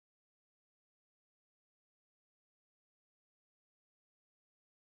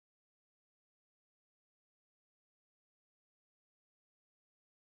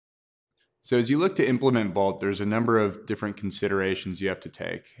So as you look to implement Vault, there's a number of different considerations you have to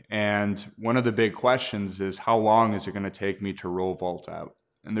take. And one of the big questions is, how long is it going to take me to roll Vault out?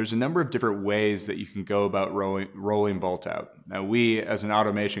 And there's a number of different ways that you can go about rolling Vault out. Now, we as an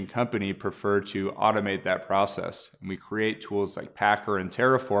automation company prefer to automate that process. And we create tools like Packer and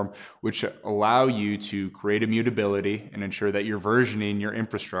Terraform, which allow you to create immutability and ensure that you're versioning your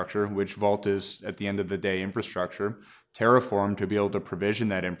infrastructure, which Vault is, at the end of the day, infrastructure. Terraform to be able to provision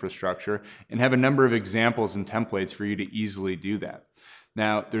that infrastructure, and have a number of examples and templates for you to easily do that.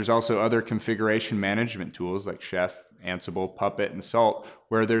 Now, there's also other configuration management tools like Chef, Ansible, Puppet, and Salt,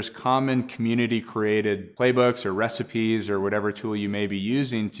 where there's common community-created playbooks or recipes or whatever tool you may be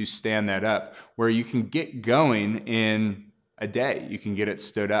using to stand that up, where you can get going in a day. You can get it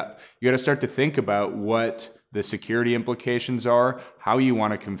stood up. You got to start to think about what the security implications are, how you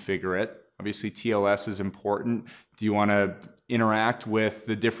want to configure it. Obviously, TLS is important. Do you want to interact with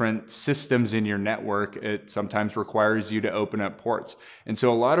the different systems in your network? It sometimes requires you to open up ports. And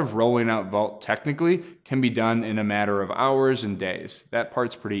so a lot of rolling out Vault technically can be done in a matter of hours and days. That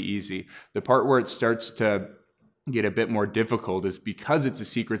part's pretty easy. The part where it starts to get a bit more difficult is because it's a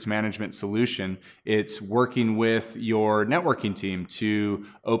secrets management solution, it's working with your networking team to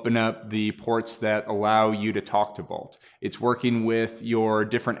open up the ports that allow you to talk to Vault. It's working with your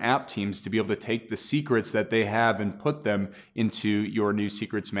different app teams to be able to take the secrets that they have and put them into your new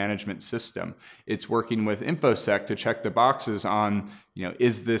secrets management system. It's working with InfoSec to check the boxes on,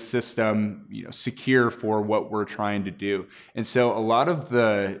 is this system, secure for what we're trying to do? And so a lot of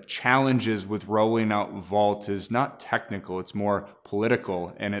the challenges with rolling out Vault is not technical, it's more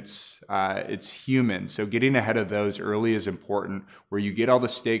political, and it's human. So getting ahead of those early is important, where you get all the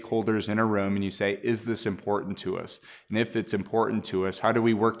stakeholders in a room and you say, is this important to us? And if it's important to us, how do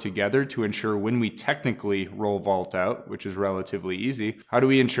we work together to ensure when we technically roll Vault out, which is relatively easy, how do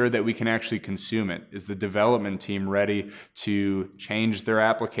we ensure that we can actually consume it? Is the development team ready to change their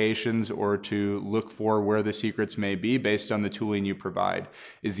applications or to look for where the secrets may be based on the tooling you provide?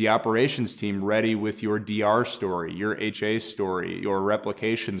 Is the operations team ready with your DR story, your HA story, your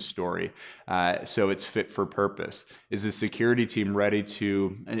replication story, so it's fit for purpose? Is the security team ready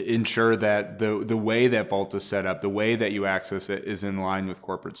to ensure that the way that Vault is set up, the way that you access it, is in line with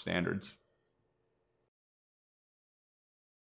corporate standards?